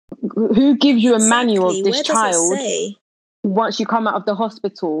who gives you a manual of this Where does it child say? once you come out of the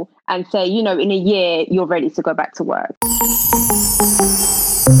hospital and say, you know, in a year, you're ready to go back to work?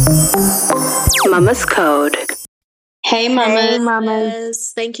 Mama's Code. Hey, mamas. Hey,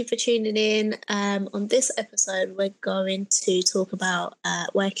 mamas. Thank you for tuning in. On this episode, we're going to talk about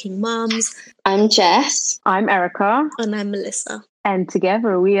working mums. I'm Jess. I'm Erica. And I'm Melissa. And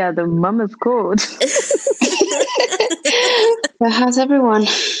together we are the Mama's Code. So how's everyone?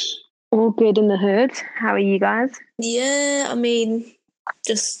 All good in the hood. How are you guys? Yeah, I mean,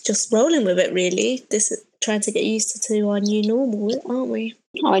 just rolling with it, really. This is trying to get used to our new normal, aren't we?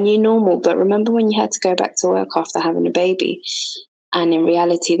 Our new normal, but remember when you had to go back to work after having a baby? And in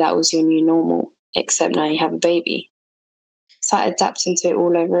reality, that was your new normal, except now you have a baby. So adapting to it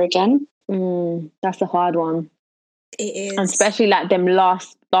all over again. That's a hard one. It is. And especially like them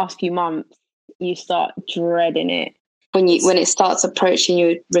last few months, you start dreading it. When it starts approaching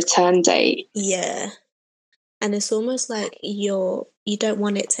your return date. Yeah. And it's almost like you don't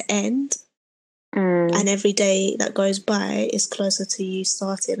want it to end. And every day that goes by is closer to you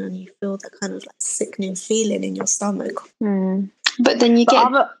starting, and you feel that kind of like sickening feeling in your stomach. But then you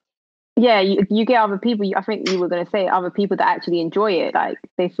get you get other people. I think you were going to say other people that actually enjoy it. Like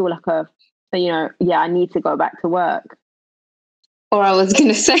they feel like I need to go back to work. Or I was going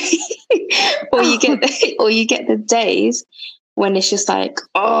to say, or you get the days when it's just like,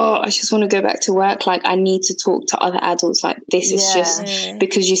 oh, I just want to go back to work. Like I need to talk to other adults. Like this is just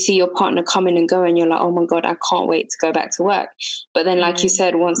because you see your partner coming and go and you're like, oh my God, I can't wait to go back to work. But then like you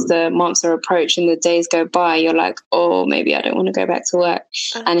said, once the months are approached and the days go by, you're like, oh, maybe I don't want to go back to work.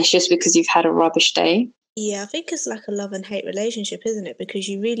 And it's just because you've had a rubbish day. Yeah, I think it's like a love and hate relationship, isn't it? Because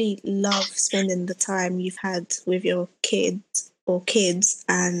you really love spending the time you've had with your kids,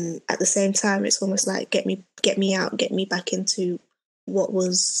 and at the same time it's almost like get me out, get me back into what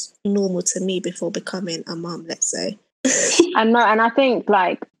was normal to me before becoming a mum, let's say. And I think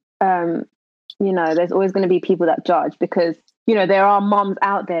like there's always going to be people that judge, because there are mums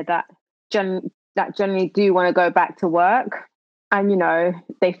out there that generally do want to go back to work, and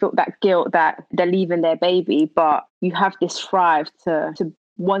they feel that guilt that they're leaving their baby, but you have this drive to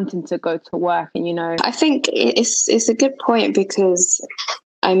wanting to go to work. And I think it's a good point, because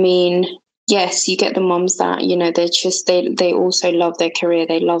I mean, yes, you get the moms that they also love their career,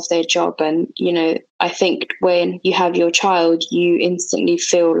 they love their job, and I think when you have your child, you instantly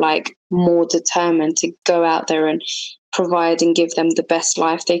feel like more determined to go out there and provide and give them the best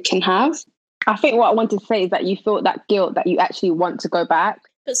life they can have. I think what I want to say is that you feel that guilt that you actually want to go back.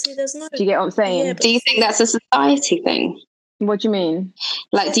 But see, there's no... Do you get what I'm saying? Yeah, do you think that's a society thing? What do you mean?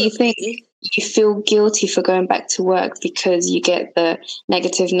 Like, do you think you feel guilty for going back to work because you get the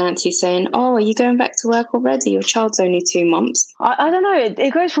negative Nancy saying, oh, are you going back to work already? Your child's only 2 months. I don't know.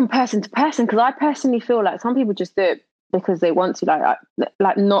 It goes from person to person, because I personally feel like some people just do it because they want to.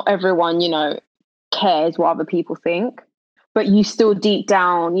 Like not everyone, cares what other people think, but you still deep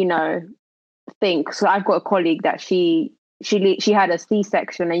down, think. So I've got a colleague that she had a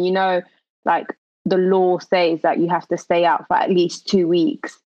C-section, and like the law says that you have to stay out for at least 2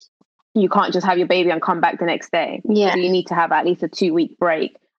 weeks. You can't just have your baby and come back the next day. Yeah. So you need to have at least a 2-week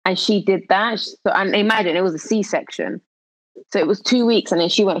break. And she did that. So, and imagine it was a C-section. So it was 2 weeks, and then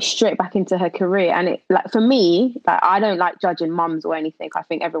she went straight back into her career. And it, like, for me, like, I don't like judging mums or anything. I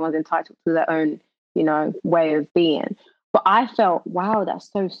think everyone's entitled to their own, way of being. But I felt, wow, that's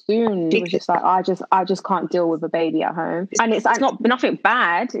so soon. It was just like, I just can't deal with a baby at home. And it's not nothing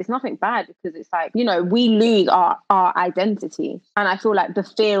bad. It's nothing bad, because it's like, we lose our identity. And I feel like the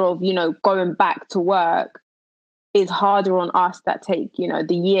fear of, going back to work is harder on us that take,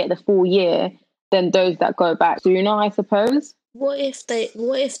 the full year, than those that go back sooner, I suppose. What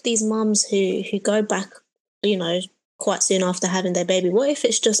if these mums who go back, quite soon after having their baby, what if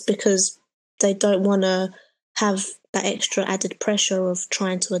it's just because they don't want to have that extra added pressure of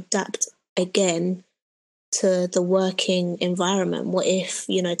trying to adapt again to the working environment? What if,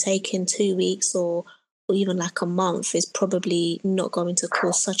 taking 2 weeks or even like a month is probably not going to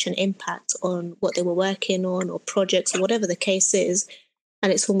cause such an impact on what they were working on or projects or whatever the case is,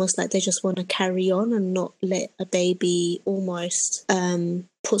 and it's almost like they just want to carry on and not let a baby almost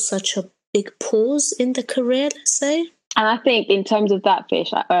put such a big pause in the career, let's say? And I think in terms of that,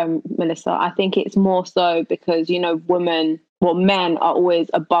 Fish, Melissa, I think it's more so because, men are always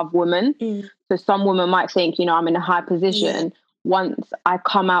above women. So some women might think, I'm in a high position. Yeah. Once I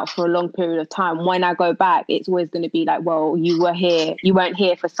come out for a long period of time, when I go back, it's always going to be like, well, you weren't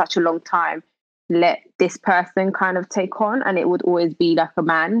here for such a long time. Let this person kind of take on, and it would always be like a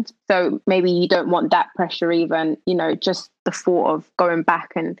man. So maybe you don't want that pressure even, just the thought of going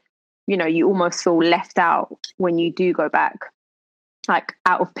back and you know, you almost feel left out when you do go back, like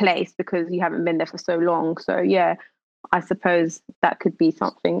out of place because you haven't been there for so long. So yeah, I suppose that could be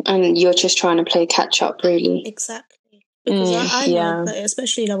something. And you're just trying to play catch up, really. Exactly. Because I know that,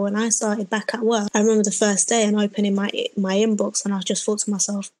 especially like when I started back at work, I remember the first day and opening my inbox, and I just thought to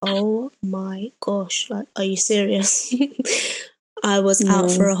myself, oh my gosh, like, are you serious? I was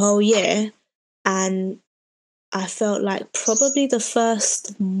out for a whole year, and I felt like probably the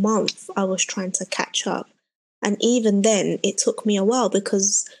first month I was trying to catch up. And even then, it took me a while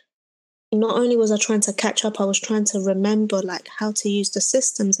because not only was I trying to catch up, I was trying to remember like how to use the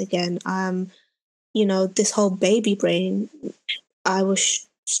systems again. You know, this whole baby brain, I was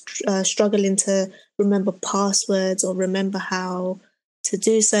struggling to remember passwords or remember how to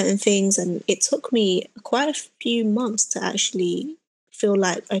do certain things. And it took me quite a few months to actually feel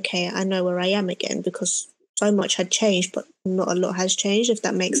like, okay, I know where I am again, because so much had changed, but not a lot has changed, if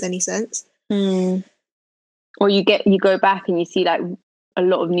that makes any sense. Or you go back and you see like a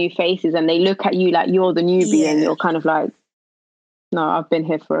lot of new faces and they look at you like you're the newbie and you're kind of like, no, I've been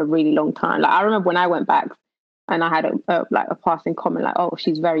here for a really long time. Like I remember when I went back and I had a passing comment like, oh,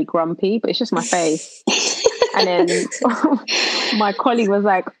 she's very grumpy, but it's just my face. And then my colleague was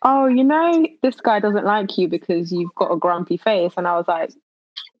like, oh, you know, this guy doesn't like you because you've got a grumpy face. And I was like,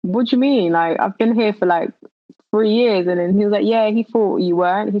 what do you mean? Like, I've been here for like 3 years. And then he was like, yeah, he thought you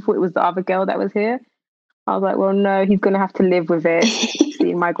weren't. He thought it was the other girl that was here. I was like, well, no, he's going to have to live with it,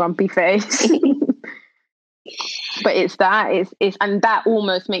 seeing my grumpy face. But it's and that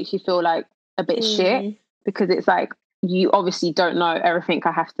almost makes you feel like a bit shit, because it's like, you obviously don't know everything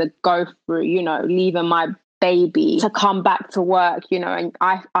I have to go through, you know, leaving my baby to come back to work, you know. And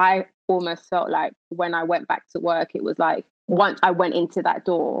I almost felt like when I went back to work, it was like, once I went into that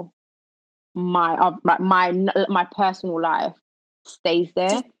door, my personal life stays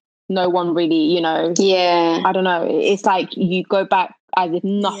there. No one really, you know. Yeah. I don't know. It's like you go back as if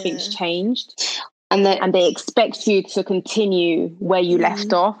nothing's changed. And they expect you to continue where you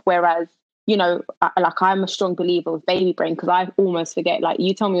left off. Whereas, you know, like I'm a strong believer with baby brain, because I almost forget, like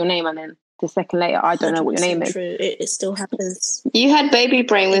you tell me your name and then the second later, I don't know what your name is. True. It still happens. You had baby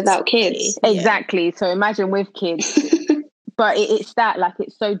brain without kids. Exactly. So imagine with kids. But it's that, like,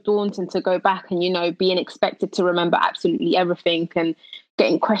 it's so daunting to go back and, you know, being expected to remember absolutely everything and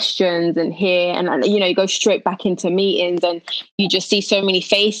getting questions and hear, and you know, you go straight back into meetings and you just see so many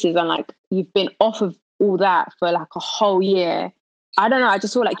faces, and like you've been off of all that for like a whole year. I don't know, I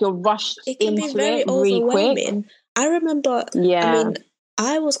just feel like you're rushed into it really quick. I remember, I mean,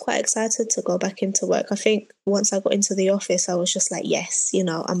 I was quite excited to go back into work. I think once I got into the office, I was just like, yes, you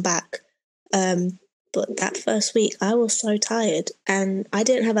know, I'm back. But that first week, I was so tired, and I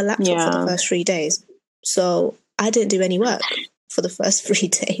didn't have a laptop for the first 3 days. So I didn't do any work for the first 3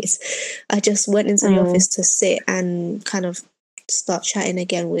 days. I just went into the office to sit and kind of start chatting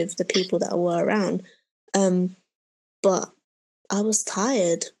again with the people that were around. But I was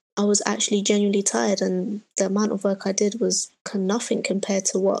tired. I was actually genuinely tired, and the amount of work I did was nothing compared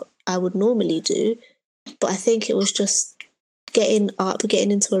to what I would normally do. But I think it was just getting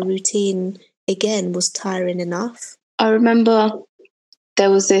into a routine again was tiring enough. I remember there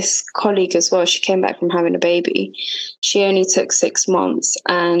was this colleague as well. She came back from having a baby. She only took 6 months.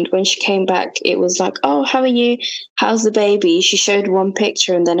 And when she came back, it was like, oh, how are you? How's the baby? She showed one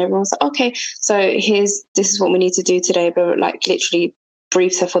picture and then everyone's like, okay, so this is what we need to do today. But like literally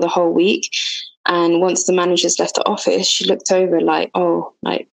briefed her for the whole week. And once the managers left the office, she looked over like, oh,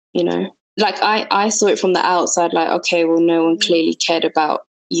 like, you know, like I saw it from the outside, like, okay, well, no one clearly cared about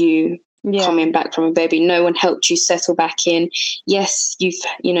you coming back from a baby. No one helped you settle back in. Yes,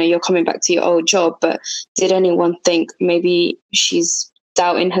 you're coming back to your old job, but did anyone think maybe she's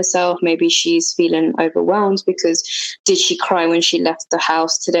doubting herself? Maybe she's feeling overwhelmed because did she cry when she left the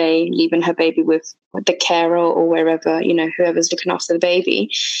house today, leaving her baby with the carer or wherever, you know, whoever's looking after the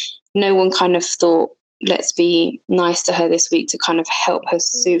baby? No one kind of thought, let's be nice to her this week to kind of help her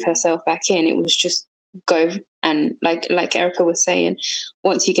soothe herself back in. It was just go. And like Erica was saying,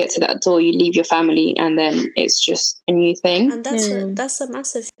 once you get to that door, you leave your family and then it's just a new thing. And that's a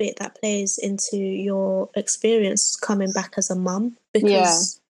massive bit that plays into your experience coming back as a mum.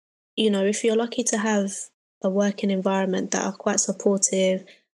 Because, you know, if you're lucky to have a working environment that are quite supportive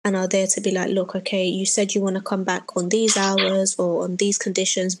and are there to be like, look, okay, you said you want to come back on these hours or on these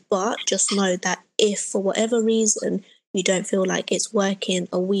conditions, but just know that if for whatever reason you don't feel like it's working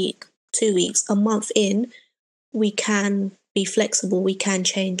a week, 2 weeks, a month in, we can be flexible. We can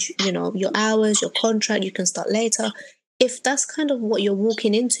change, you know, your hours, your contract. You can start later. if that's kind of what you're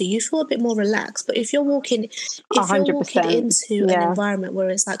walking into, you feel a bit more relaxed. But if you're walking 100%. into an environment where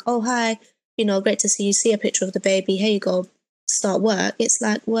it's like, oh, hi, you know, great to see you, see a picture of the baby, here you go, start work. It's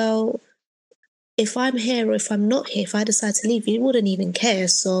like, well, if I'm here or if I'm not here, if I decide to leave, you wouldn't even care.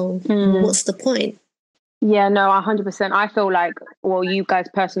 So what's the point? Yeah, no, 100%. I feel like, well, you guys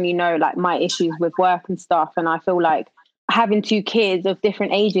personally know, like, my issues with work and stuff. And I feel like having 2 kids of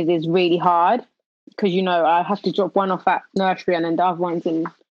different ages is really hard because, you know, I have to drop one off at nursery and then the other one's in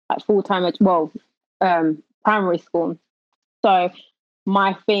like full-time, primary school. So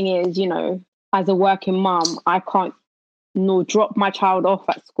my thing is, you know, as a working mum, I can't nor drop my child off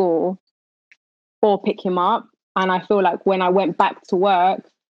at school or pick him up. And I feel like when I went back to work,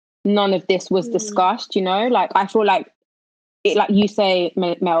 none of this was discussed, you know, like I feel like it, like you say,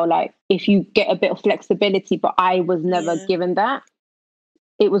 Mel, like if you get a bit of flexibility, but I was never given that.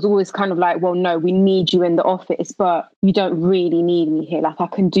 It was always kind of like, well, no, we need you in the office, but you don't really need me here. Like I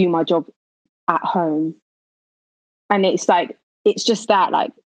can do my job at home. And it's like, it's just that,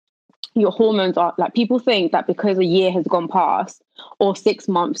 like, your hormones are like, people think that because a year has gone past or 6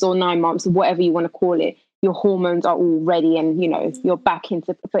 months or 9 months, whatever you want to call it, your hormones are all ready and, you know, you're back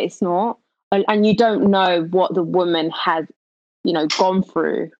into, but it's not. And you don't know what the woman has, you know, gone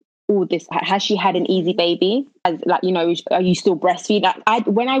through all this. Has she had an easy baby? As, like, you know, are you still breastfeeding? Like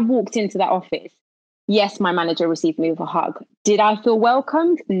when I walked into that office, yes, my manager received me with a hug. Did I feel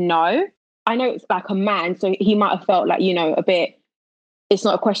welcomed? No. I know it's like a man, so he might have felt like, you know, a bit, it's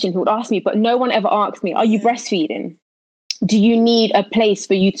not a question he would ask me, but no one ever asked me, are you breastfeeding? Do you need a place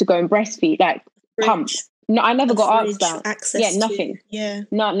for you to go and breastfeed? Like pump? No, I never got asked that. Yeah, nothing.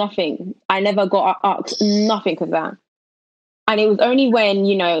 Nothing. I never got asked nothing of that. And it was only when,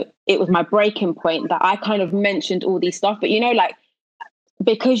 you know, it was my breaking point that I kind of mentioned all these stuff. But, you know, like,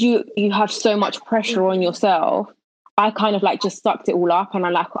 because you have so much pressure on yourself, I kind of like just sucked it all up. And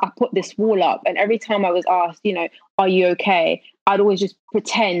I put this wall up. And every time I was asked, you know, are you okay? I'd always just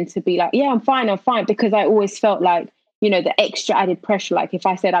pretend to be like, yeah, I'm fine. Because I always felt like, you know, the extra added pressure, like if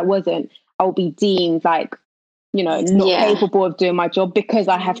I said I wasn't, I would be deemed like, you know, not capable of doing my job because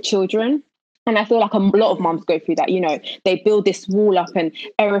I have children. And I feel like a lot of moms go through that, you know, they build this wall up and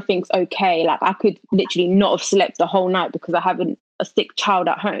everything's okay. Like I could literally not have slept the whole night because I have a sick child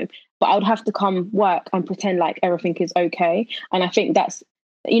at home, but I would have to come work and pretend like everything is okay. And I think that's,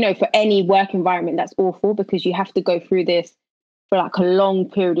 you know, for any work environment, that's awful because you have to go through this for like a long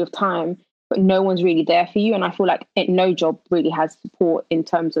period of time, but no one's really there for you. And I feel like no job really has support in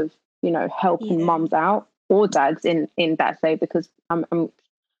terms of, you know, helping mums out or dads in that say, because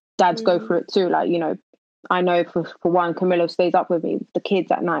dads go through it too. Like, you know, I know for one, Camillo stays up with me, the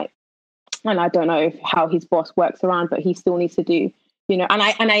kids at night. And I don't know how his boss works around, but he still needs to do, you know, and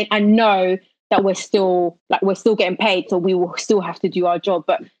I know that we're still getting paid, so we will still have to do our job,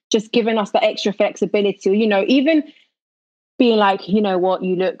 but just giving us the extra flexibility, you know, even being like, you know what,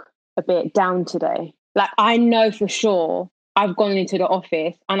 you look a bit down today. Like I know for sure I've gone into the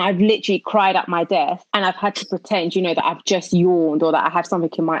office and I've literally cried at my desk and I've had to pretend, you know, that I've just yawned or that I have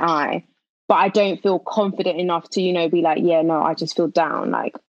something in my eye, but I don't feel confident enough to, you know, be like, yeah, no, I just feel down.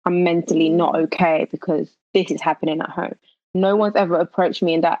 Like I'm mentally not okay because this is happening at home. No one's ever approached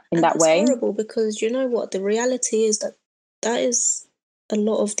me in that way. That's horrible because you know what? The reality is that is a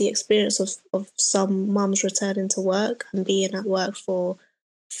lot of the experience of some mums returning to work and being at work for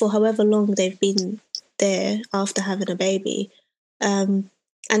however long they've been there after having a baby. And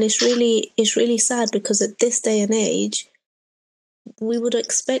it's really sad because at this day and age, we would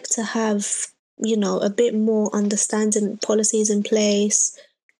expect to have, you know, a bit more understanding, policies in place,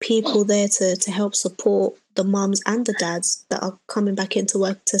 people there to help support the mums and the dads that are coming back into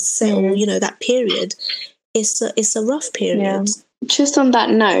work to settle, you know, that period. It's a rough period. Yeah. Just on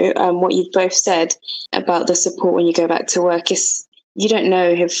that note, what you've both said about the support when you go back to work is you don't know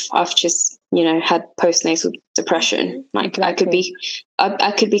if I've just, you know, had postnatal depression. Like exactly.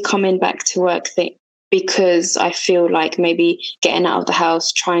 I could be coming back to work because I feel like maybe getting out of the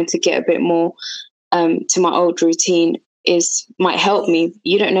house, trying to get a bit more to my old routine might help me.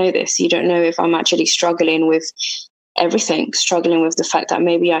 You don't know this. You don't know if I'm actually struggling with everything, struggling with the fact that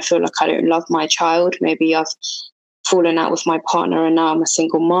maybe I feel like I don't love my child. Maybe I've fallen out with my partner and now I'm a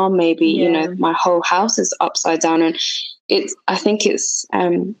single mom. Maybe, you know, my whole house is upside down. And I think it's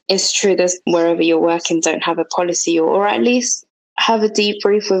true that wherever you're working don't have a policy or at least have a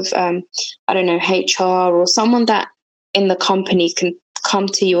debrief with, I don't know, HR or someone that in the company can come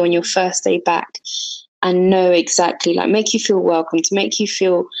to you on your first day back and know exactly, like make you feel welcome, to make you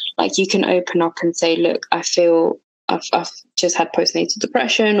feel like you can open up and say, look, I feel I've just had postnatal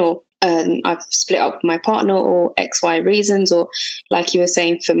depression, or I've split up with my partner or XY reasons, or like you were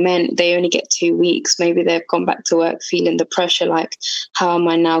saying, for men, they only get 2 weeks. Maybe they've gone back to work feeling the pressure, like, how am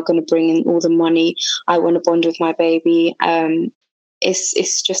I now going to bring in all the money? I want to bond with my baby.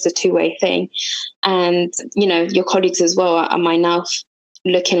 It's just a two-way thing. And, you know, your colleagues as well, am I now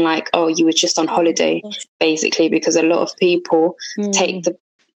looking like, oh, you were just on holiday, basically, because a lot of people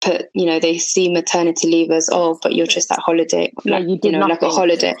they see maternity leave as, oh, but you're just at holiday, like, like a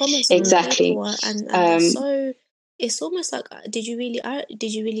holiday. Exactly. And so it's almost like, did you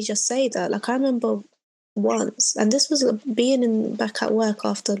really just say that? Like, I remember once, and this was being back at work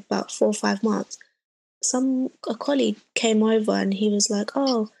after about 4 or 5 months, a colleague came over and he was like,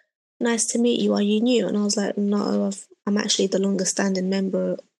 oh, nice to meet you, are you new? And I was like, no, I'm actually the longest standing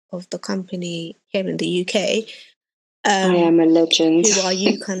member of the company here in the UK. I am a legend. Who are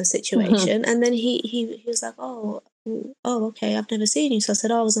you, kind of situation. And then he was like, oh, okay, I've never seen you. So I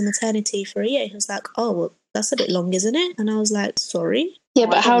said, I was on maternity for a year. He was like, oh, well, that's a bit long, isn't it? And I was like, sorry. Yeah,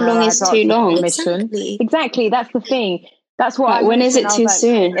 but how long is too long? Exactly, that's the thing. That's what. Like, when is it too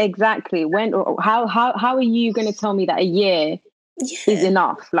soon? Exactly. When? How are you going to tell me that a year is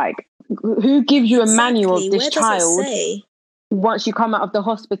enough? Like, who gives you a manual of this child? Once you come out of the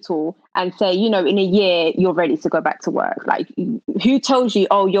hospital and say, you know, in a year you're ready to go back to work. Like, who tells you,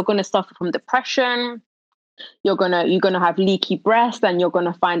 oh, you're going to suffer from depression, you're gonna have leaky breast, and you're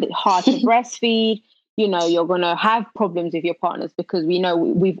gonna find it hard to breastfeed. You know, you're gonna have problems with your partners, because we know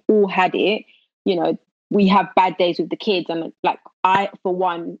we've all had it. You know, we have bad days with the kids, and like, I, for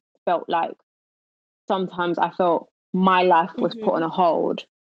one, felt like sometimes I felt my life was put on a hold,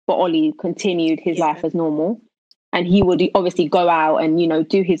 but Ollie continued his life as normal. And he would obviously go out and, you know,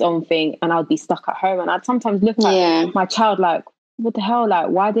 do his own thing, and I'd be stuck at home. And I'd sometimes look at my child like, what the hell? Like,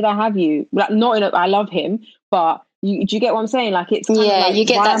 why did I have you? Like, I love him, but do you get what I'm saying? Like, it's kind of like, you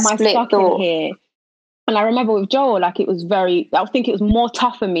get why that am I split stuck in here? And I remember with Joel, like, I think it was more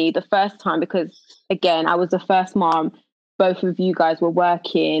tough for me the first time, because, again, I was the first mom. Both of you guys were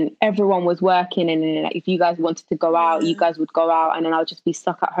working. Everyone was working. And then, like, if you guys wanted to go out, you guys would go out. And then I'll just be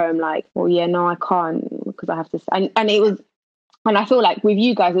stuck at home like, well, yeah, no, I can't, because I have to. And it was, and I feel like with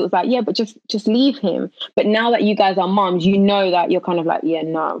you guys, it was like, yeah, but just leave him. But now that you guys are moms, you know that you're kind of like, yeah,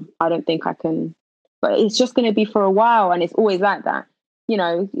 no, I don't think I can. But it's just going to be for a while. And it's always like that. You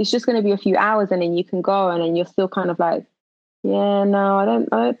know, it's just going to be a few hours, and then you can go, and then you're still kind of like, yeah, no, I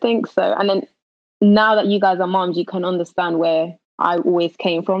don't think so. And then now that you guys are moms, you can understand where I always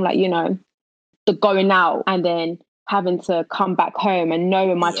came from. Like, you know, the going out and then having to come back home and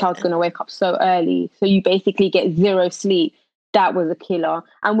knowing my child's going to wake up so early. So you basically get zero sleep. That was a killer.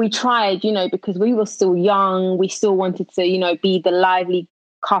 And we tried, you know, because we were still young. We still wanted to, you know, be the lively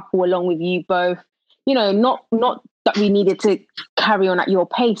couple along with you both. You know, not that we needed to carry on at your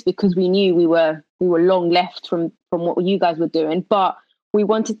pace, because we knew we were long left from what you guys were doing. But we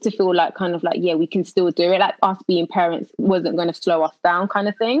wanted to feel like, kind of like, yeah, we can still do it. Like, us being parents wasn't going to slow us down, kind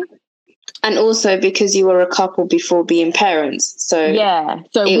of thing. And also because you were a couple before being parents. So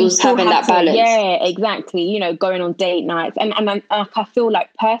it was having that balance. Yeah, exactly. You know, going on date nights. And I feel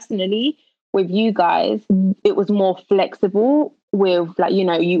like personally with you guys, it was more flexible with, like, you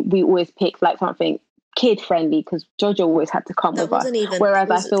know, we always picked like something kid friendly, because Jojo always had to come with us. Whereas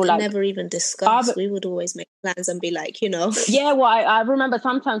I feel like never even discussed. We would always make plans and be like, you know. Yeah, well, I remember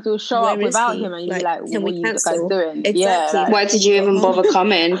sometimes we'll show up without him, and you'd be like, what are you guys doing? Exactly. Yeah, like, why did you even bother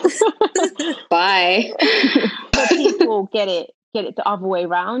coming? Bye. But people get it the other way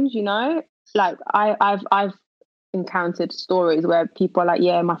around, you know. Like, I've encountered stories where people are like,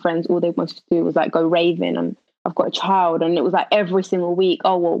 yeah, my friends, all they wanted to do was like go raving, and I've got a child, and it was like every single week.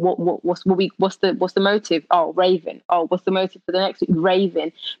 Oh, well, what's the motive? Oh, raving. Oh, what's the motive for the next week?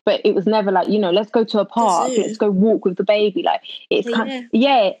 Raving. But it was never like, you know, let's go to a park, let's go walk with the baby. Like, it's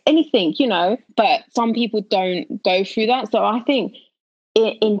anything, you know. But some people don't go through that. So I think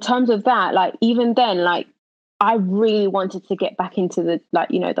in terms of that, like, even then, like, I really wanted to get back into the,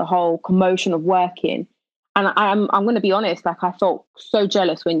 like, you know, the whole commotion of working. And I'm going to be honest, like, I felt so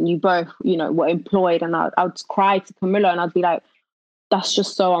jealous when you both, you know, were employed, and I'd cry to Camilla, and I'd be like, that's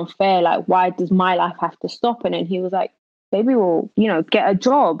just so unfair. Like, why does my life have to stop? And then he was like, maybe we'll, you know, get a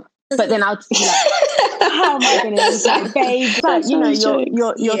job. But then I'd be like, how am I going to do that, babe? Like, you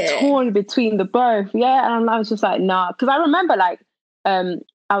know, you're torn between the both. Yeah. And I was just like, nah. Because I remember, like,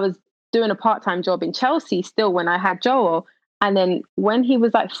 I was doing a part-time job in Chelsea still when I had Joel. And then when he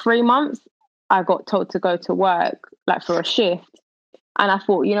was like 3 months, I got told to go to work, like, for a shift. And I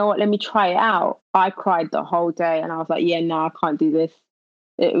thought, you know what, let me try it out. I cried the whole day, and I was like, yeah, no, I can't do this.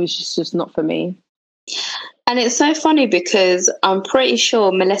 It was just not for me. And it's so funny because I'm pretty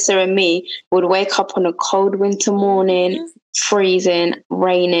sure Melissa and me would wake up on a cold winter morning, freezing,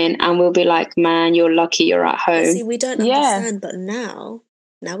 raining, and we'll be like, man, you're lucky you're at home. See, we don't understand, but now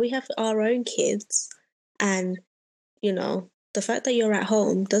we have our own kids, and you know, the fact that you're at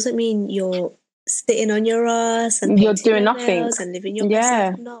home doesn't mean you're sitting on your ass and you're doing nothing and living your best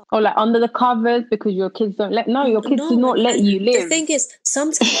life. No. Or like under the covers because your kids don't let your kids do not let you live. The thing is,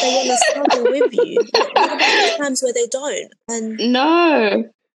 sometimes they want to snuggle with you. What about the times where they don't? And no,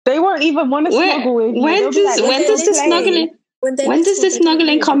 they won't even want to snuggle with you. When does the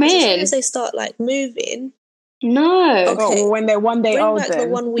snuggling come in? As soon as they start like moving. No. Okay. When they're one day older. Back the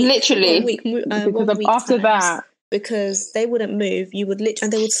 1 week. Literally. 1 week, because after that. Because they wouldn't move, you would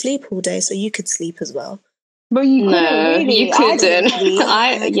and they would sleep all day, so you could sleep as well. But you couldn't really. You couldn't.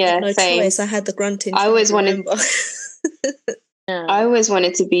 I had no choice. I had the grunting. I always wanted. I always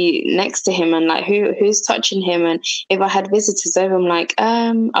wanted to be next to him and like who's touching him, and if I had visitors over, I'm like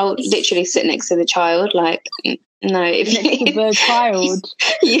I'll literally sit next to the child. Like no, if the child,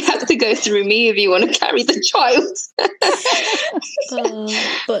 you have to go through me if you want to carry the child.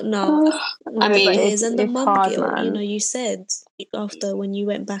 But no, I mean, and the mum guilt. Man. You know, you said when you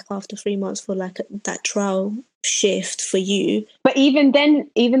went back after 3 months for like that trial shift for you. But even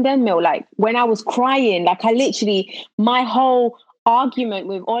then, Mil, like when I was crying, like I literally, my whole argument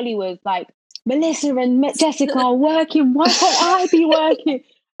with Ollie was like, Melissa and Jessica are working. Why can't I be working?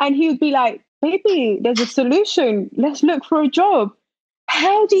 And he would be like, baby, there's a solution. Let's look for a job.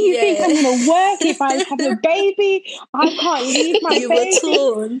 How do you think I'm going to work if I have a baby? I can't leave my baby.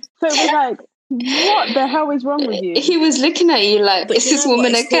 Torn. So it was like, what the hell is wrong with you? He was looking at you like, is this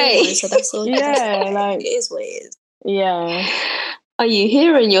woman okay? So that's all. Like it is what it is. Yeah. Are you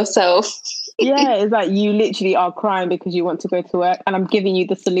hearing yourself? Yeah, it's like you literally are crying because you want to go to work, and I'm giving you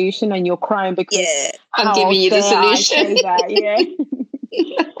the solution, and you're crying because I'm giving you the solution.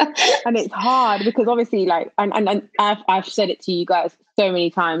 And it's hard because obviously, like, and I've said it to you guys so many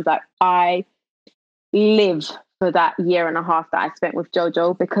times, like I live for that year and a half that I spent with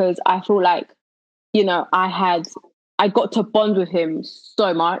Jojo, because I feel like, you know, I got to bond with him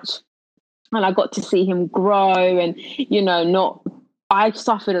so much, and I got to see him grow, and you know, I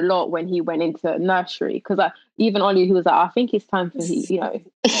suffered a lot when he went into nursery, because even Ollie, who was like, I think it's time for you know,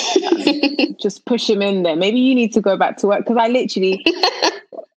 just push him in there. Maybe you need to go back to work, because I literally,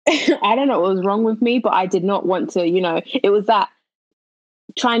 I don't know what was wrong with me, but I did not want to, you know, it was that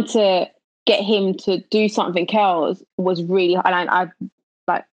trying to get him to do something else was really hard. And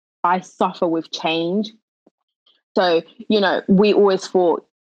I suffer with change. So, you know, we always thought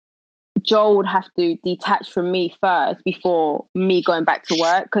Joel would have to detach from me first before me going back to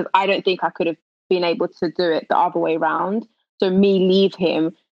work, because I don't think I could have been able to do it the other way around. So me leave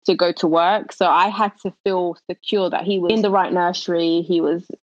him to go to work. So I had to feel secure that he was in the right nursery. He was,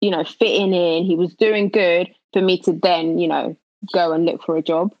 you know, fitting in. He was doing good for me to then, you know, go and look for a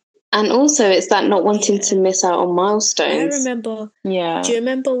job. And also it's that not wanting to miss out on milestones. I remember. Yeah. Do you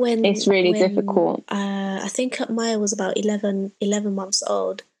remember when... It's really difficult. I think Maya was about 11 months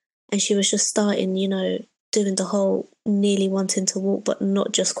old, and she was just starting, you know, doing the whole nearly wanting to walk but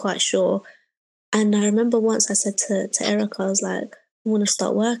not just quite sure. And I remember once I said to Erica, I was like, I want to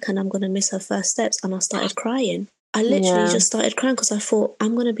start work and I'm going to miss her first steps. And I started crying. I literally just started crying because I thought,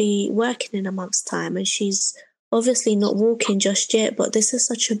 I'm going to be working in a month's time, and she's obviously not walking just yet, but this is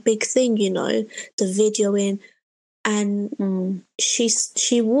such a big thing, you know, the videoing. And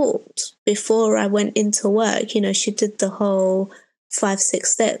she walked before I went into work. You know, she did the whole 5-6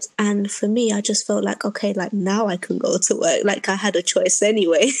 steps, and for me, I just felt like, okay, like now I can go to work, like I had a choice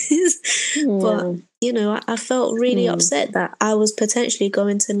anyway. But you know, I felt really upset that I was potentially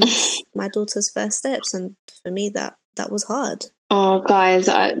going to miss my daughter's first steps, and for me that was hard. Oh guys,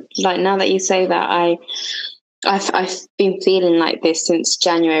 like now that you say that, I've been feeling like this since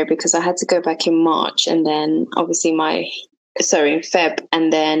January, because I had to go back in March, and then obviously in Feb,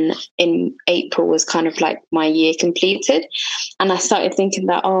 and then in April was kind of like my year completed, and I started thinking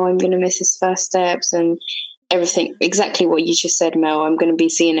that, I'm going to miss his first steps and everything, exactly what you just said, Mel. I'm going to be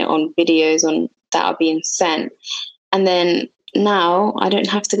seeing it on videos that are being sent, and then now I don't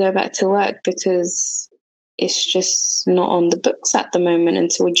have to go back to work because it's just not on the books at the moment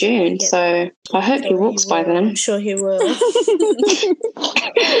until June. Yep. So I hope he walks by then. I'm sure he will.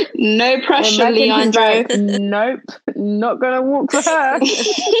 No pressure, Leandro. Like, nope, not gonna walk for her.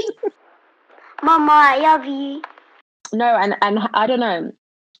 Mama, I love you. No, and I don't know,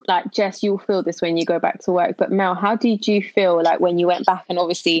 like Jess, you'll feel this when you go back to work, but Mel, how did you feel like when you went back? And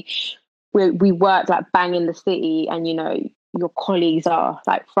obviously we worked like bang in the city, and you know, your colleagues are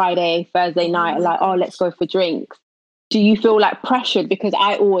like Friday, Thursday night, like, oh, let's go for drinks. Do you feel like pressured? Because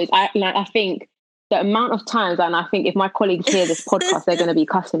I think the amount of times, and I think if my colleagues hear this podcast, they're going to be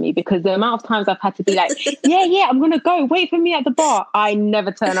cussing me, because the amount of times I've had to be like, yeah, I'm going to go, wait for me at the bar. I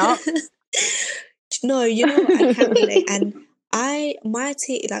never turn up. No, you know what, I can relate. And my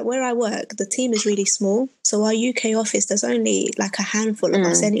team, like where I work, the team is really small. So our UK office, there's only like a handful of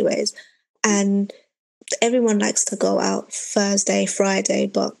us anyways. And everyone likes to go out Thursday, Friday,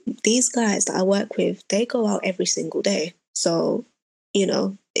 but these guys that I work with, they go out every single day. So, you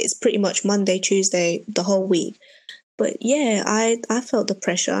know, it's pretty much Monday, Tuesday, the whole week. But yeah, I felt the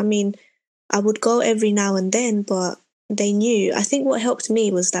pressure. I mean, I would go every now and then, but they knew. I think what helped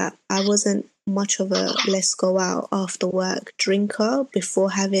me was that I wasn't much of a let's go out after work drinker before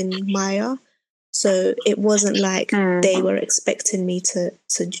having Maya. So it wasn't like they were expecting me to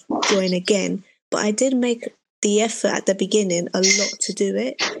join again. But I did make the effort at the beginning a lot to do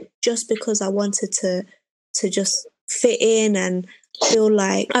it, just because I wanted to just fit in and feel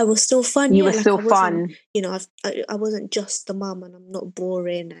like I was still fun. You were still fun. You know, I wasn't just the mum, and I'm not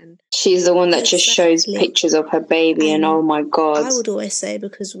boring. And she's the one that just shows pictures of her baby, and oh my God. I would always say,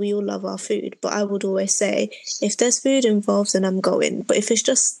 because we all love our food, but I would always say, if there's food involved, then I'm going. But if it's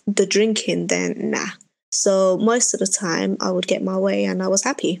just the drinking, then nah. So most of the time, I would get my way, and I was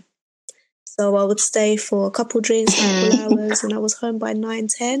happy. So I would stay for a couple drinks, a couple hours, and I was home by 9,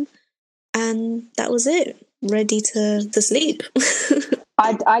 10. And that was it. Ready to sleep.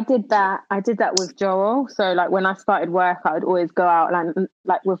 I did that. I did that with Joel. So like when I started work, I would always go out, and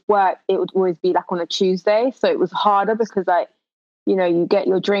like with work, it would always be like on a Tuesday. So it was harder because like, you know, you get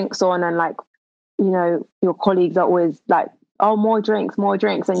your drinks on, and like, you know, your colleagues are always like, oh, more drinks.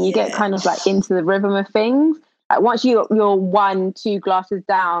 And you get kind of like into the rhythm of things. Like once you're 1-2 glasses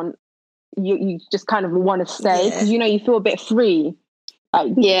down, you just kind of want to stay, because you know, you feel a bit free.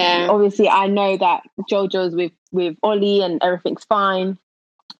 Like, obviously I know that Jojo's with Ollie and everything's fine,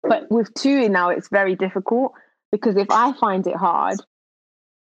 but with two now it's very difficult, because if I find it hard,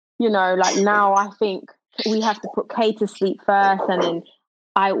 you know, like now I think we have to put Kay to sleep first, and then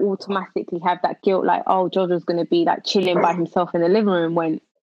I automatically have that guilt, like, oh, Jojo's going to be like chilling by himself in the living room when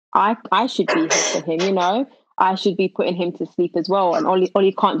I should be here for him, you know. I should be putting him to sleep as well. And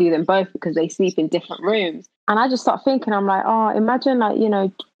Ollie can't do them both because they sleep in different rooms. And I just start thinking, I'm like, oh, imagine like, you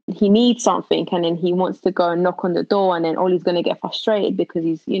know, he needs something and then he wants to go and knock on the door, and then Ollie's going to get frustrated because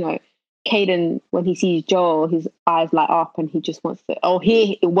he's, you know, Caden, when he sees Joel, his eyes light up and he just wants to,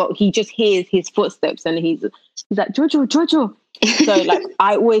 he just hears his footsteps and he's like, Jojo. So like,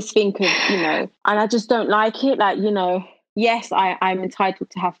 I always think of, you know, and I just don't like it. Like, you know, yes, I'm entitled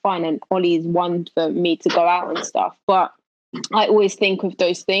to have fun, and Ollie is one for me to go out and stuff. But I always think of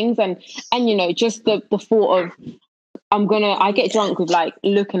those things, and you know, just the thought of I get drunk with like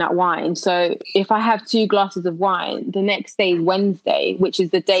looking at wine. So if I have 2 glasses of wine, the next day, Wednesday, which is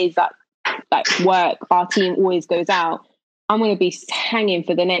the days that like work, our team always goes out, I'm going to be hanging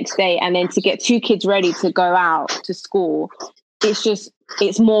for the next day. And then to get 2 kids ready to go out to school,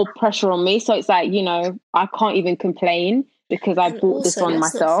 it's more pressure on me. So it's like, you know, I can't even complain because I bought this on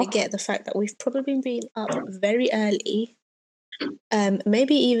myself. Not forget the fact that we've probably been up very early,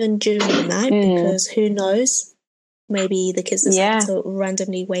 maybe even during the night, because who knows, maybe the kids decide to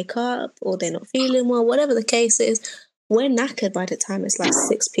randomly wake up, or they're not feeling well, whatever the case is. We're knackered by the time it's like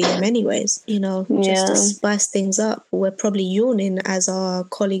 6 p.m. anyways, you know, just to spice things up. We're probably yawning as our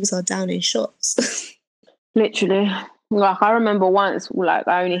colleagues are down in shots. Literally. Like, I remember once, like,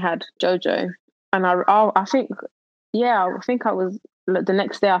 I only had Jojo, and I think I was, like, the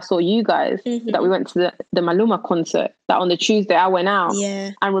next day I saw you guys, that we went to the Maluma concert, that on the Tuesday I went out.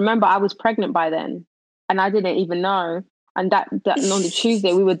 Yeah. And remember, I was pregnant by then, and I didn't even know. And that on the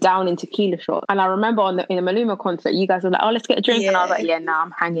Tuesday, we were down in tequila shot. And I remember in the Maluma concert, you guys were like, oh, let's get a drink. And I was like, yeah, nah,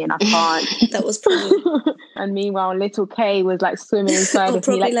 I'm hanging, I can't. That was probably... And meanwhile, little Kay was like swimming inside of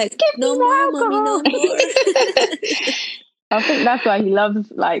me, like, give no me more, mommy, no more. I think that's why he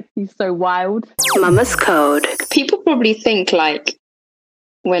loves, like, he's so wild. Mama's Code. People probably think, like,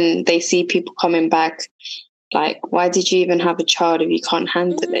 when they see people coming back, like, why did you even have a child if you can't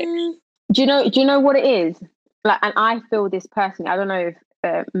handle it? Do you know what it is? Like, and I feel this personally. I don't know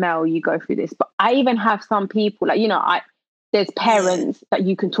if Mel, you go through this, but I even have some people, like, you know, there's parents that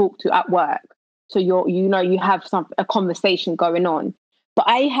you can talk to at work, so you have a conversation going on. But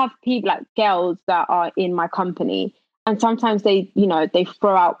I have people, like girls that are in my company, and sometimes they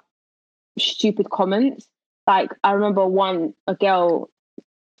throw out stupid comments. Like, I remember a girl,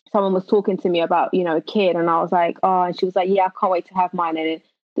 someone was talking to me about, you know, a kid, and I was like, oh, and she was like, yeah, I can't wait to have mine. And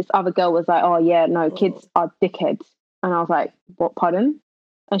this other girl was like, oh yeah, no, kids are dickheads. And I was like, what, pardon?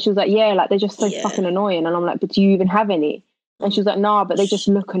 And she was like, yeah, like they're just so fucking annoying. And I'm like, but do you even have any? And she was like, nah, but they just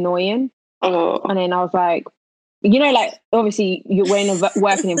look annoying. And then I was like, you know, like obviously you're in a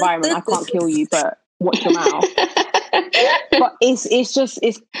working environment. I can't kill you, but watch your mouth. But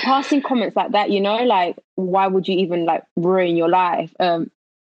it's passing comments like that, you know, like why would you even like ruin your life?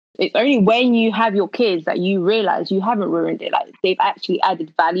 It's only when you have your kids that you realize you haven't ruined it. Like they've actually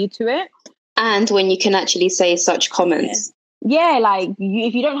added value to it. And when you can actually say such comments. Yeah, like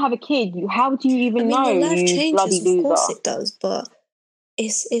if you don't have a kid, how do you even know? Your life you changes, bloody loser. Of course it does, but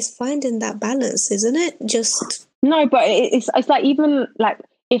it's finding that balance, isn't it? Just no, but it's like even like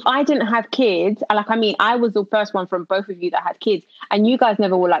if I didn't have kids, like I mean, I was the first one from both of you that had kids, and you guys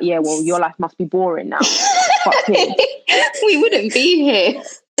never were like, yeah, well, your life must be boring now. Fuck kids. We wouldn't be here.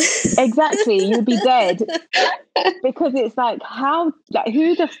 Exactly, you'd be dead. Because it's like, how, like,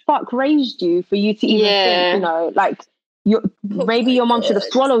 who the fuck raised you for you to even think, you know, like, maybe your mum should have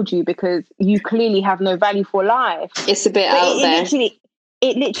swallowed you because you clearly have no value for life. It's a bit out there.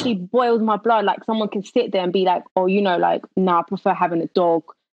 It literally boils my blood. Like someone can sit there and be like, oh, you know, like, no, I prefer having a dog.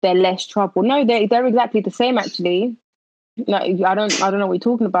 They're less trouble. No, they're exactly the same, actually. No, I don't know what you're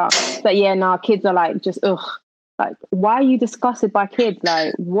talking about. But yeah, nah, kids are like just ugh. Like, why are you disgusted by kids?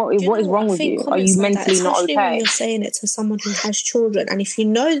 Like, what is wrong with you? Are you mentally not okay? Especially when you're saying it to someone who has children, and if you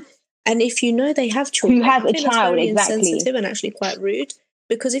know they have children, who has a child, that's very exactly, insensitive and actually quite rude.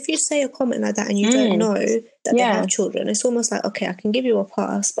 Because if you say a comment like that and you don't know that they have children, it's almost like, okay, I can give you a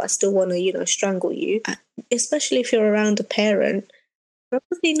pass, but I still want to, you know, strangle you. Especially if you're around a parent,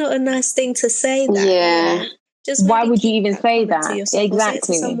 probably not a nice thing to say. That, yeah. Just why would you even say that? Exactly. Or say it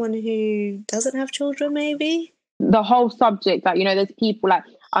to someone who doesn't have children, maybe. The whole subject, like, you know, there's people like,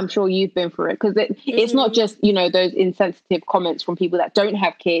 I'm sure you've been through it, because it's not just, you know, those insensitive comments from people that don't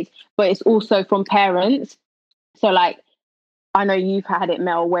have kids, but it's also from parents. So like, I know you've had it,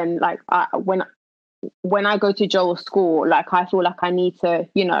 Mel, when like when I go to Joel's school, like I feel like I need to,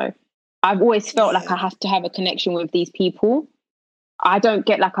 you know, I've always felt like I have to have a connection with these people. I don't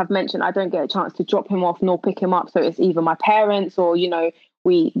get, like I've mentioned, I don't get a chance to drop him off nor pick him up. So it's either my parents or, you know,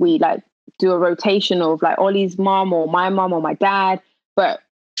 we like do a rotation of like Ollie's mum or my dad. But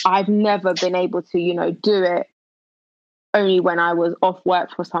I've never been able to, you know, do it only when I was off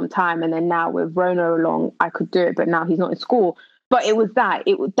work for some time. And then now with Rona along, I could do it, but now he's not in school. But it was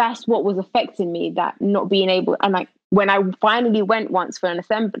that's what was affecting me, that not being able. And like when I finally went once for an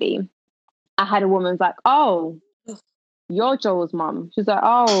assembly, I had a woman's like, oh, you're Joel's mum. She's like,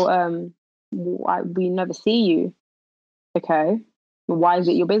 oh, we never see you. Okay, why is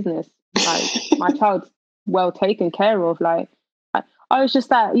it your business? Like, my child's well taken care of. Like, I was just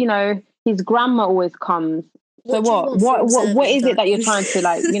that, you know, his grandma always comes. So what is it that you're trying to,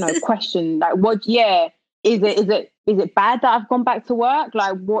 like, you know, question? Like, what? Yeah, is it bad that I've gone back to work?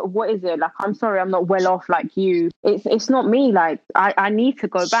 Like, what is it? Like, I'm sorry, I'm not well off like you. It's not me. Like, I need to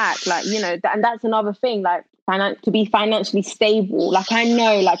go back. Like, you know, and that's another thing. Like, to be financially stable. Like, I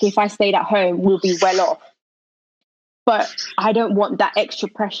know, like, if I stayed at home, we'll be well off. But I don't want that extra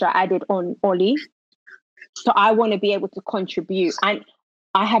pressure added on Ollie. So I want to be able to contribute. And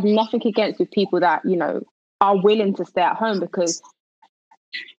I have nothing against with people that, you know, are willing to stay at home, because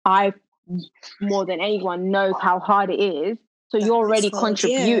I, more than anyone, knows how hard it is. So you're already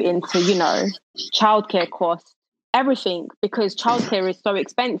contributing to, you know, childcare costs, everything, because childcare is so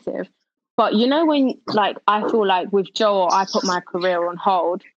expensive. But, you know, when, like, I feel like with Joel, I put my career on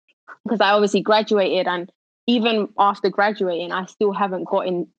hold because I obviously graduated, and even after graduating, I still haven't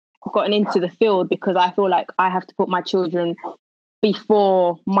gotten into the field, because I feel like I have to put my children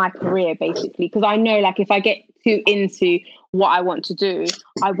before my career, basically, because I know, like, if I get too into what I want to do,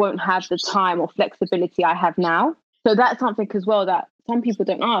 I won't have the time or flexibility I have now. So that's something as well that some people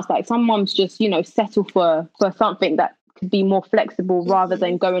don't ask. Like, some moms just, you know, settle for something that could be more flexible rather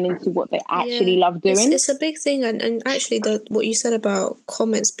than going into what they actually love doing. It's a big thing. And actually, what you said about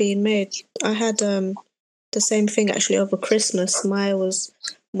comments being made, I had the same thing actually over Christmas.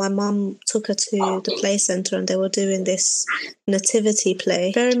 My mum took her to the play centre and they were doing this nativity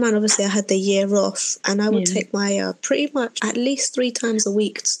play. Bear in mind, obviously, I had the year off, and I would take my pretty much at least 3 times a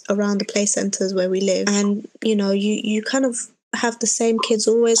week around the play centres where we live. And, you know, you kind of have the same kids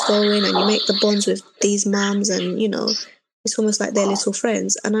always going, and you make the bonds with these mums, and, you know, it's almost like they're little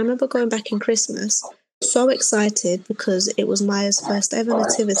friends. And I remember going back in Christmas, so excited, because it was Maya's first ever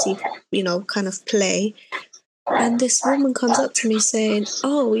nativity, you know, kind of play. And this woman comes up to me saying,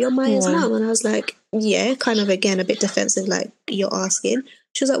 oh, you're Maya's mum. And I was like, yeah, kind of, again, a bit defensive, like, you're asking.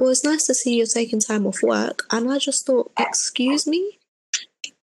 She was like, well, it's nice to see you're taking time off work. And I just thought, excuse me?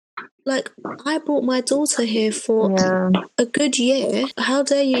 Like, I brought my daughter here for a good year. How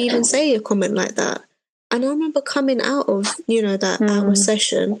dare you even say a comment like that? And I remember coming out of, that our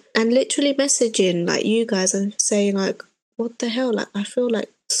session and literally messaging like you guys and saying like, what the hell? Like, I feel like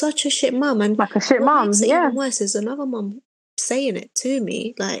such a shit mum. And like a shit what mum, makes it even worse is another mum saying it to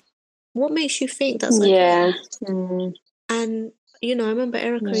me. Like, what makes you think that's okay? Yeah. And, I remember,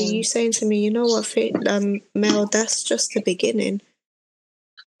 Erica, you saying to me, you know what, Mel, that's just the beginning.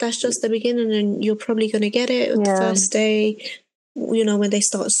 That's just the beginning, and you're probably going to get it the first day, when they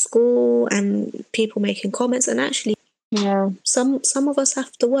start school and people making comments. And actually, some of us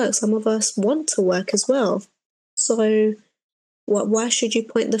have to work. Some of us want to work as well. So why should you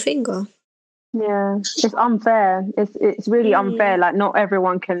point the finger? Yeah, it's unfair. It's really unfair. Like, not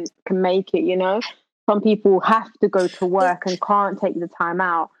everyone can make it, Some people have to go to work and can't take the time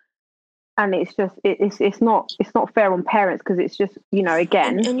out. And it's just it's not fair on parents, because it's just,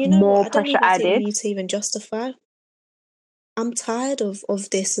 again, and more what? pressure I don't even added. think we need to even justify. I'm tired of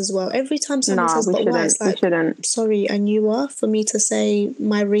this as well. Every time someone says, "But why?" It's like, sorry, and you are for me to say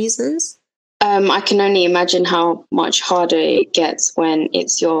my reasons. I can only imagine how much harder it gets when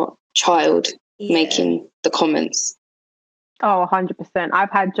it's your child making the comments. Oh, 100%.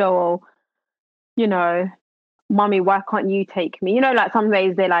 I've had Joel, Mummy, why can't you take me? Like some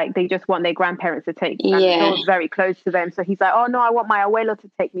days they just want their grandparents to take me. And Joel's very close to them. So he's like, oh no, I want my abuelo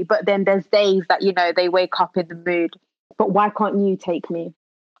to take me. But then there's days that, they wake up in the mood, but why can't you take me?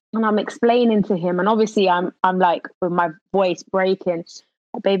 And I'm explaining to him. And obviously I'm like, with my voice breaking,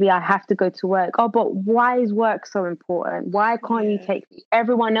 baby, I have to go to work. Oh, but why is work so important? Why can't you take me?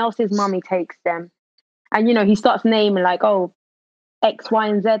 Everyone else's mummy takes them. And, he starts naming like, oh, X, Y,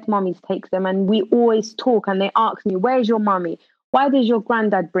 and Z mummies takes them. And we always talk, and they ask me, where's your mummy? Why does your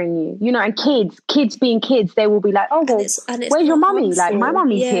granddad bring you? And kids being kids, they will be like, oh, well, and it's where's your mummy? Harmful. Like, my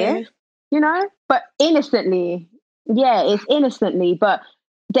mummy's here, but innocently. Yeah, it's innocently. But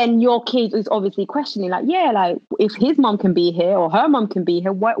then your kid is obviously questioning, like, like, if his mum can be here or her mum can be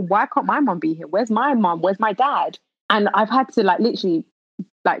here, why can't my mum be here? Where's my mum? Where's my dad? And I've had to, like, literally,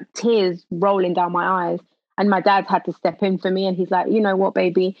 like, tears rolling down my eyes. And my dad had to step in for me, and he's like, you know what,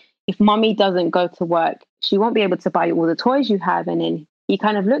 baby, if mummy doesn't go to work, she won't be able to buy you all the toys you have. And then he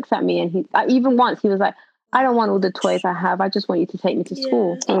kind of looks at me, and even once he was like, I don't want all the toys I have. I just want you to take me to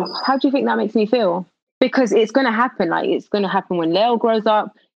school. How do you think that makes me feel? Because it's going to happen. Like, it's going to happen when Leo grows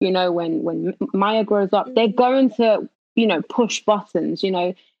up, when Maya grows up. They're going to, push buttons,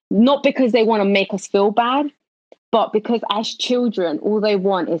 not because they want to make us feel bad, but because as children, all they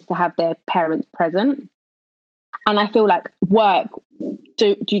want is to have their parents present. And I feel like work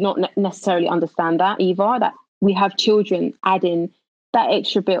do not necessarily understand that either, that we have children adding that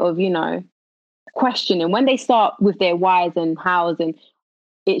extra bit of, questioning when they start with their whys and hows, and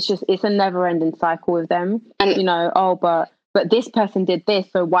it's a never ending cycle with them. And, but this person did this,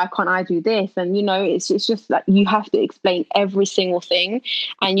 so why can't I do this? And, it's just like, you have to explain every single thing.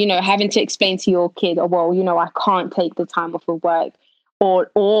 And, having to explain to your kid, oh, well, I can't take the time off of work,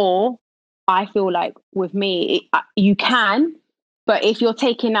 or I feel like with me, you can, but if you're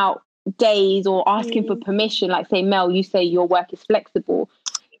taking out days or asking for permission, like say, Mel, you say your work is flexible.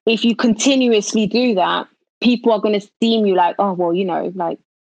 If you continuously do that, people are going to deem you like, oh, well, like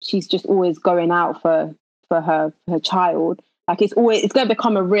she's just always going out for her child. Like it's going to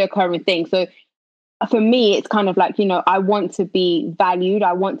become a reoccurring thing. So for me, it's kind of like, I want to be valued.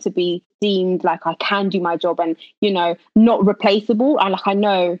 I want to be deemed like I can do my job and, not replaceable. And like, I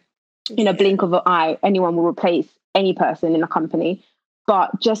know in a blink of an eye, anyone will replace any person in a company.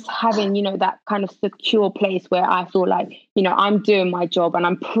 But just having, that kind of secure place where I feel like, I'm doing my job and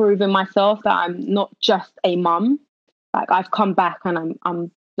I'm proving myself that I'm not just a mum. Like I've come back and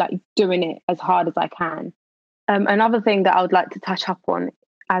I'm like doing it as hard as I can. Another thing that I would like to touch up on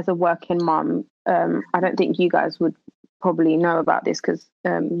as a working mum, I don't think you guys would probably know about this because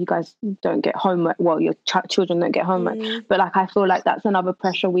you guys don't get homework. Well, your children don't get homework, but like I feel like that's another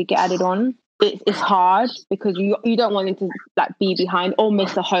pressure we get added on. It's hard because you don't want them to like be behind or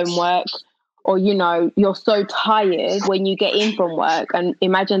miss the homework, or you're so tired when you get in from work and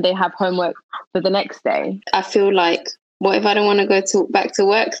imagine they have homework for the next day. I feel like, what if I don't want to go back to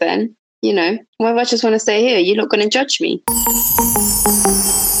work then? What if I just want to stay here? You're not going to judge me.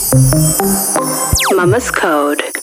 Mama's Code.